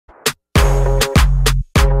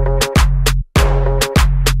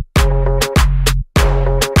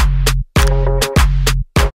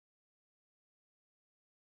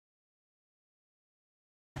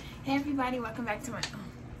everybody, welcome back to my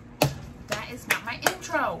that is not my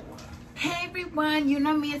intro. Hey everyone, you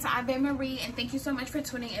know me, it's Ave Marie, and thank you so much for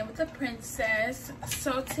tuning in with the princess.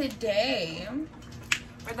 So today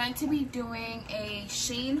we're going to be doing a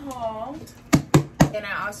SHEIN haul, and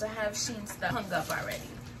I also have SHEIN stuff hung up already.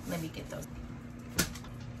 Let me get those.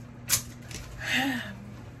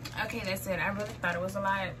 Okay, that's it. I really thought it was a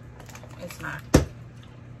lot. It's not.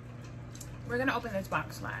 We're gonna open this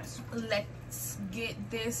box last. Let's get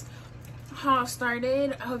this haul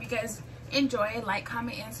started. I hope you guys enjoy. Like,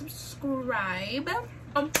 comment, and subscribe.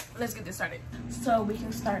 Let's get this started. So we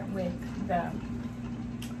can start with the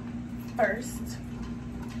first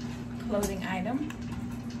clothing item.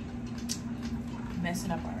 I'm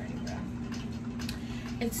messing up already, bro.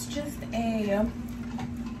 It's just a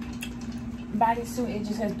bodysuit. It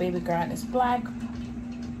just has baby girl and it's black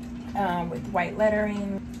with white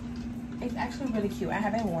lettering. It's actually really cute. I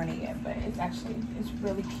haven't worn it yet, but it's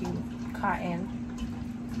really cute. Cotton,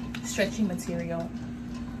 stretchy material,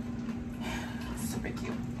 super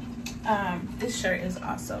cute. This shirt is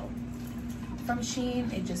also from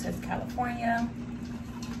SHEIN. It just says California.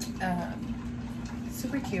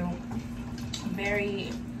 Super cute,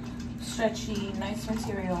 very stretchy, nice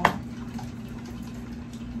material.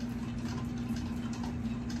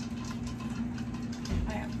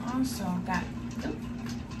 I also got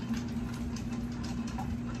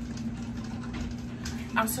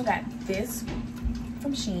this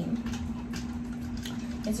from SHEIN.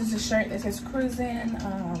 This is a shirt that says cruising.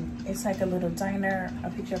 It's like a little diner, a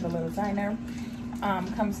picture of a little diner.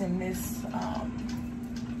 Comes in this,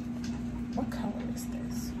 what color is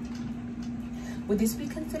this? Would this be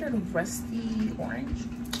considered rusty orange?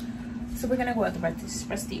 So we're gonna go with the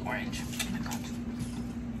rusty orange. Oh my God.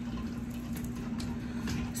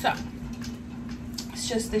 So, it's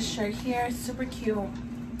just this shirt here, super cute.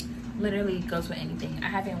 Literally goes with anything. I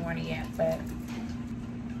haven't worn it yet, but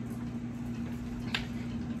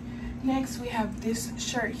next we have this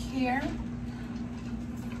shirt here.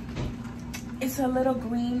 It's a little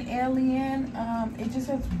green alien. It just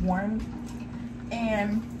says warm,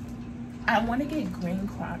 and I want to get green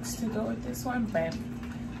Crocs to go with this one, but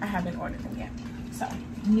I haven't ordered them yet. So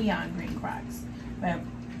neon green Crocs, but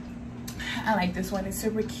I like this one. It's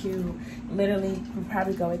super cute. Literally would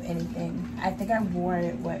probably go with anything. I think I wore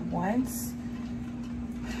it once.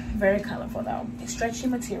 Very colorful though. It's stretchy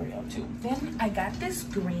material too. Then I got this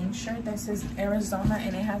green shirt that says Arizona,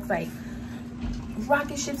 and it has like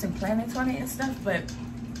rocket ships and planets on it and stuff, but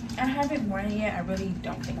I haven't worn it yet. I really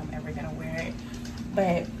don't think I'm ever gonna wear it,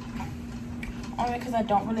 but only because I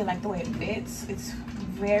don't really like the way it fits. It's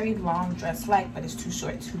very long dress like, but it's too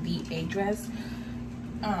short to be a dress.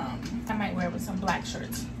 I might wear it with some black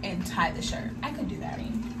shirts and tie the shirt. I could do that.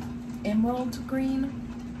 Emerald green.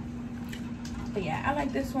 But yeah, I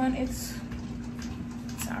like this one. It's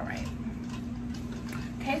all right.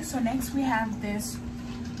 Okay, so next we have this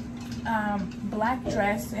black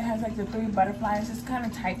dress. It has like the 3 butterflies. It's kind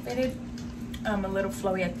of tight fitted, a little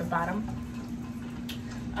flowy at the bottom.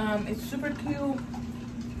 It's super cute.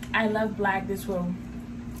 I love black. This will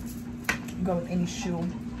go with any shoe.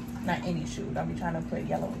 Not any shoe. Don't be trying to put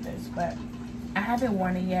yellow with this, but I haven't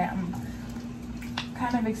worn it yet. I'm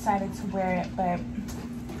kind of excited to wear it, but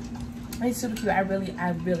it's super cute. I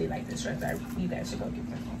really like this dress. You guys should go get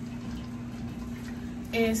this one.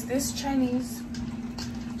 Is this Chinese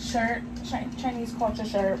shirt, Chinese culture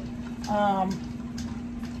shirt.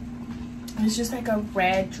 It's just like a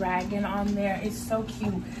red dragon on there. It's so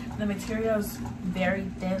cute. The material is very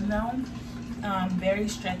thin though, very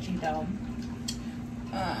stretchy though.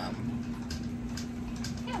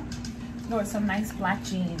 Yeah, go with some nice black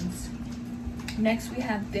jeans. Next we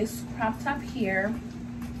have this crop top here.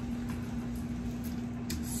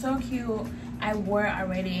 So cute. I wore it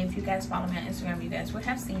already. If you guys follow me on Instagram, you guys would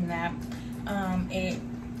have seen that. It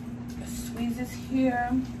squeezes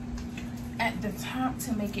here at the top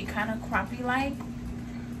to make it kind of croppy like.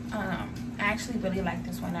 I actually really like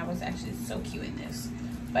this one. I was actually so cute in this,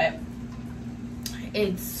 but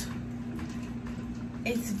it's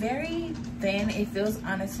very thin. It feels,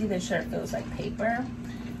 honestly, the shirt feels like paper.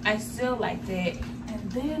 I still liked it.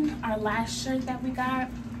 And then our last shirt that we got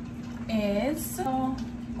is a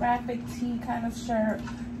graphic tee kind of shirt.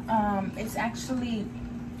 It's actually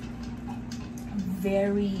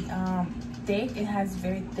very thick. It has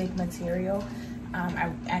very thick material.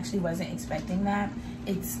 I actually wasn't expecting that.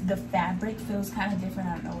 The fabric feels kind of different.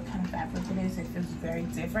 I don't know what kind of fabric it is. It feels very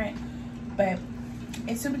different, but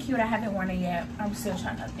it's super cute. I haven't worn it yet. I'm still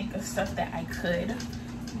trying to think of stuff that I could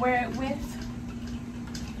wear it with.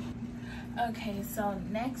 Okay, so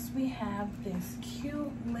next we have this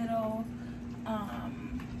cute little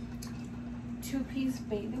two-piece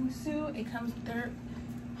bathing suit. It comes, they're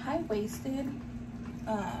high-waisted,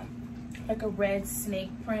 like a red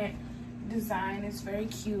snake print design. It's very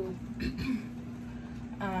cute.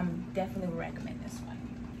 Definitely would recommend this one.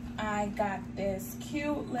 I got this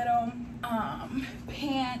cute little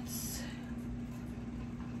pants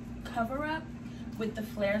cover up with the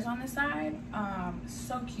flares on the side.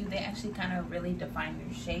 So cute. They actually kind of really define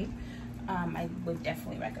your shape. I would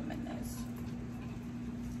definitely recommend this.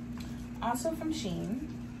 Also from SHEIN,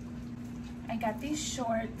 I got these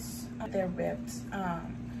shorts. They're ripped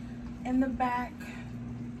in the back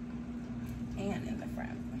and in the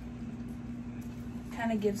front.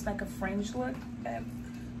 Kind of gives like a fringe look.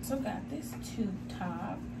 So got this tube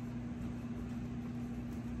top.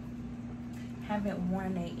 Haven't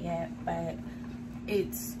worn it yet, but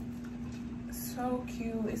it's so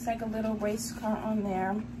cute. It's like a little waistcoat on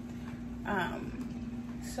there.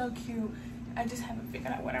 So cute. I just haven't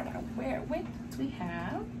figured out what I want to wear it with. We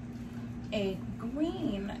have a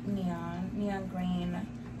green neon green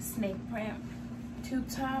snake print tube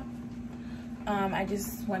top. I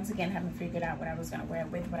just once again haven't figured out what I was gonna wear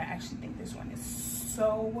it with, but I actually think this one is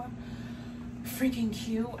so freaking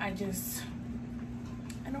cute. I don't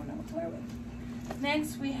know what to wear it with.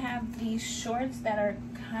 Next we have these shorts that are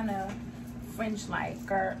kind of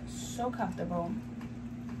fringe-like, are so comfortable.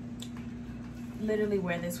 Literally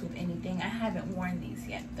wear this with anything. I haven't worn these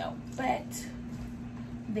yet though, but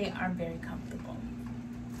they are very comfortable.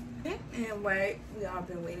 And what we all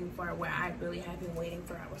been waiting for, what I really have been waiting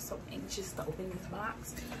for, I was so anxious to open this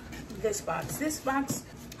box. This box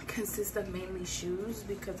consists of mainly shoes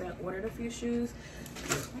because I ordered a few shoes.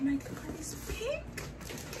 Oh my god, it's pink.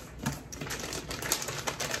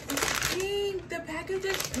 It's pink. The package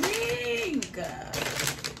is pink.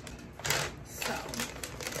 So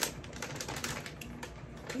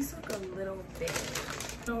these look a little big.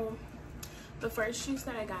 So the first shoes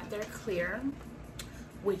that I got, they're clear,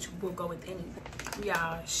 which will go with anything.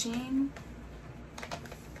 Y'all, SHEIN,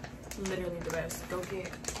 literally the best. Go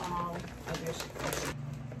get all of your shit.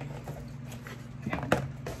 Okay.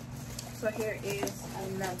 So here is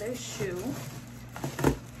another shoe.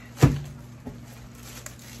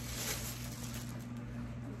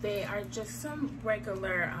 They are just some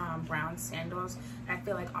regular brown sandals. I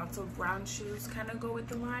feel like also brown shoes kind of go with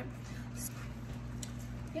the line.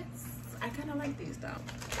 Yes, I kind of like these though.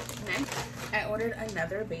 Next, I ordered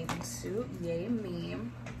another bathing suit. Yay me.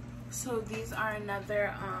 So these are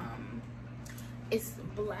another, it's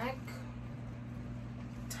black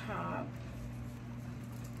top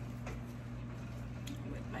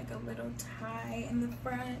with like a little tie in the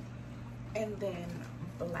front, and then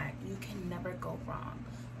black. You can never go wrong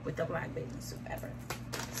with the black bathing suit ever.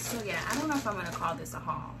 So yeah, I don't know if I'm gonna call this a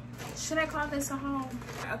haul. Should I call this a haul?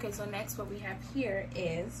 Okay, so next what we have here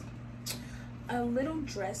is a little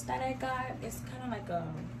dress that I got. It's kind of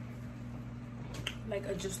like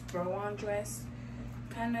a just throw on dress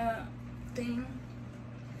kind of thing.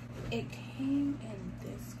 It came in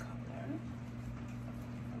this color.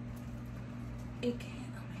 It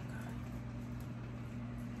came, oh my god,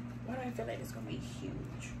 why do I feel like it's gonna be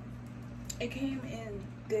huge? It came in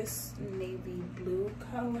this navy blue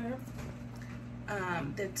color.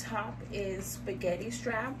 The top is spaghetti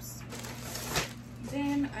straps.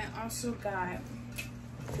 Then I also got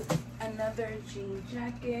another jean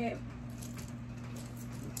jacket.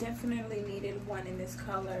 Definitely needed one in this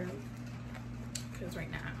color because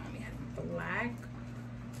right now I only have black,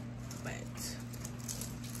 but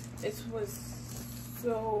this was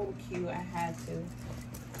so cute. I had to.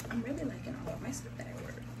 I'm really liking all of my stuff that I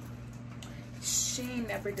ordered. SHEIN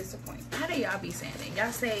never disappoints. How do y'all be saying it?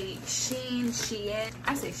 Y'all say SHEIN, SHEIN.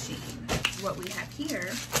 I say SHEIN. What we have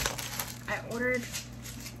here, I ordered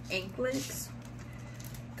anklets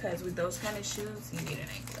because with those kind of shoes, you need an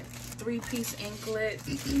anklet. 3-piece anklet.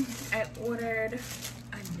 I ordered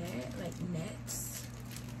a net, like nets.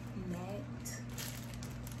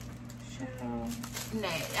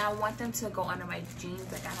 Net. I want them to go under my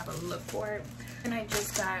jeans. Like I have a look for it. And I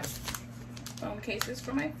just got phone cases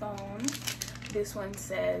for my phone. This one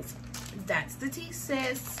says, "That's the tea,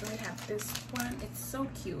 sis." We have this one. It's so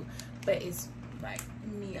cute, but it's like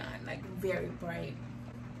neon, like very bright.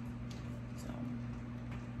 So,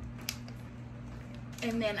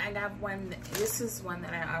 and then I got one. This is one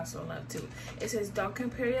that I also love too. It says, "Don't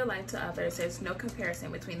compare your life to others. There's no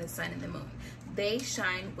comparison between the sun and the moon. They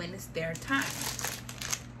shine when it's their time."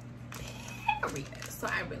 Period. So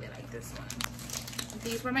I really like this one.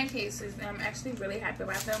 These were my cases, and I'm actually really happy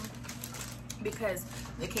about them because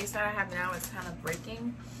the case that I have now is kind of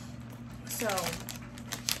breaking. So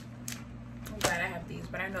I'm glad I have these,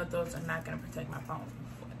 but I know those are not going to protect my phone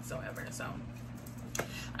whatsoever. So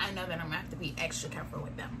I know that I'm gonna have to be extra careful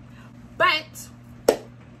with them. But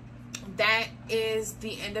that is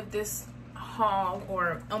the end of this haul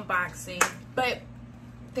or unboxing. But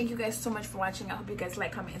thank you guys so much for watching. I hope you guys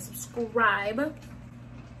like, comment, and subscribe.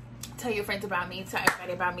 Tell your friends about me. Tell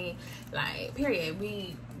everybody about me. Like, period.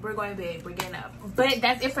 We're going big. We're getting up. But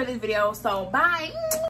that's it for this video. So bye.